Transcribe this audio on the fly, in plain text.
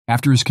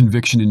After his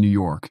conviction in New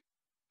York,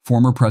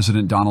 former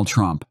President Donald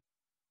Trump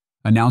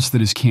announced that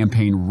his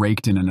campaign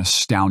raked in an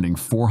astounding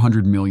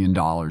 $400 million,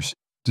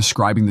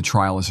 describing the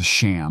trial as a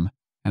sham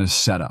and a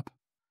setup.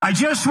 I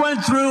just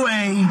went through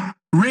a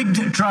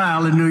rigged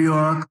trial in New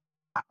York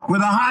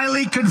with a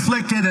highly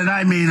conflicted, and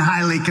I mean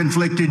highly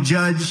conflicted,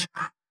 judge,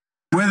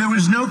 where there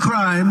was no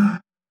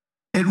crime.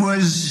 It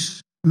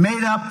was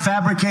made up,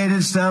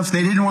 fabricated stuff.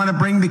 They didn't want to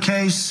bring the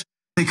case.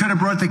 They could have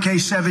brought the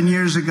case 7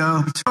 years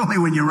ago. It's only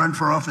when you run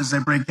for office they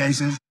bring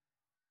cases.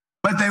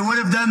 But they would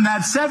have done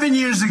that 7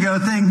 years ago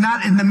thing,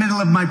 not in the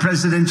middle of my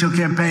presidential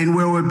campaign,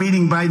 where we're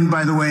beating Biden,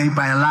 by the way,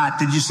 by a lot.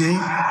 Did you see?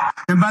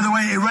 And by the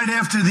way, right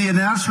after the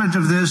announcement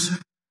of this,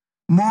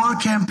 more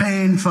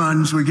campaign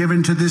funds were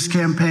given to this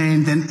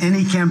campaign than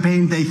any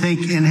campaign they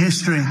think in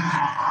history.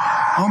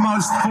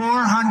 Almost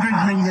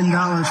 $400 million.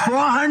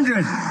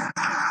 400.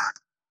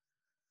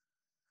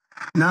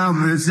 No,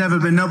 it's never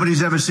been,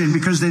 nobody's ever seen,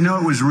 because they know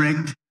it was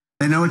rigged.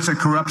 They know it's a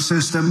corrupt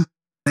system.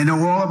 They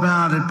know all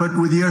about it. But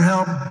with your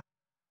help,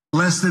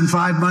 less than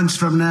 5 months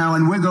from now,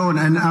 and we're going,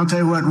 and I'll tell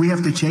you what, we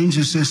have to change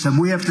the system.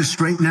 We have to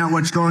straighten out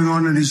what's going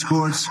on in these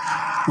courts.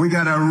 We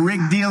got a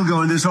rigged deal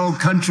going, this whole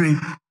country,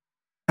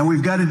 and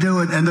we've got to do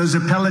it. And those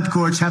appellate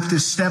courts have to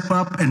step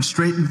up and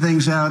straighten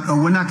things out,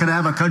 or we're not going to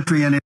have a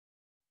country anymore.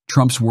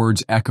 Trump's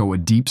words echo a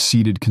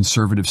deep-seated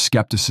conservative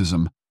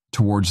skepticism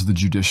towards the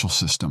judicial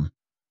system,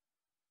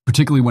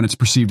 particularly when it's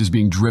perceived as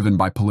being driven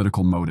by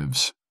political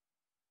motives.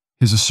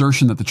 His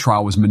assertion that the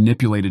trial was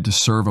manipulated to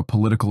serve a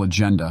political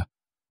agenda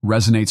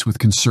resonates with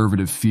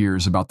conservative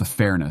fears about the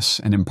fairness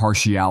and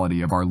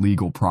impartiality of our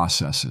legal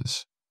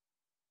processes.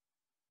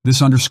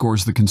 This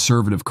underscores the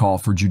conservative call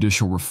for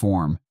judicial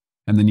reform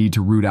and the need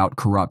to root out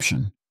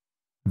corruption,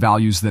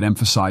 values that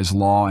emphasize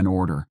law and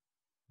order,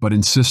 but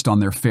insist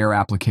on their fair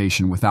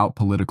application without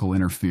political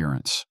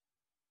interference.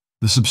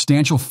 The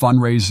substantial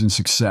fundraising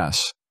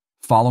success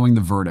following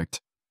the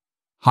verdict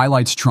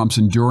highlights Trump's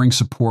enduring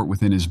support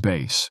within his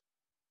base.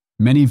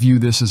 Many view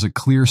this as a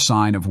clear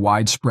sign of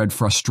widespread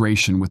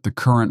frustration with the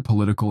current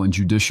political and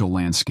judicial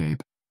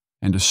landscape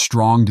and a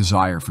strong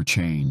desire for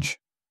change.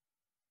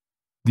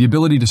 The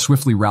ability to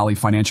swiftly rally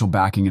financial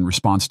backing in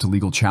response to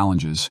legal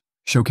challenges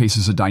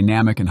showcases a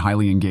dynamic and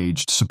highly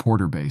engaged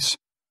supporter base,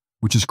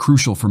 which is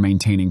crucial for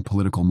maintaining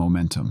political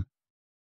momentum.